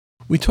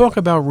We talk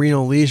about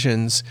renal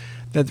lesions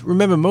that,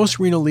 remember, most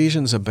renal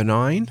lesions are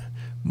benign.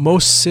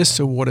 Most cysts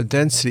are water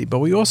density, but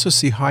we also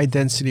see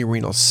high-density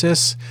renal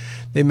cysts.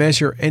 They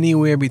measure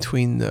anywhere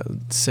between,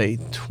 say,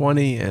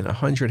 20 and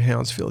 100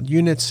 Hounsfield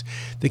units.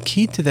 The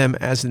key to them,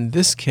 as in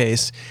this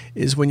case,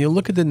 is when you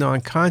look at the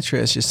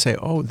non-contrast, you say,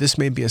 oh, this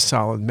may be a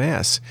solid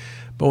mass.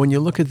 But when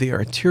you look at the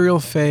arterial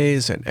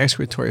phase and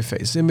excretory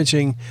phase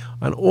imaging,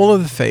 on all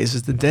of the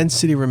phases, the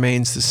density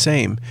remains the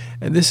same.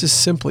 And this is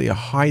simply a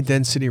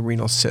high-density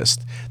renal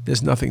cyst.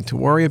 There's nothing to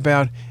worry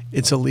about.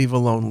 It's a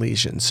leave-alone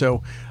lesion.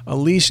 So a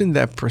lesion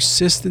that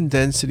persists in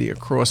density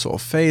across all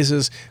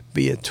phases,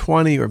 be it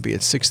 20 or be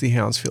it 60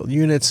 Hounsfield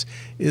units,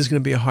 is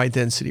going to be a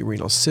high-density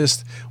renal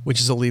cyst, which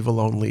is a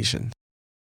leave-alone lesion.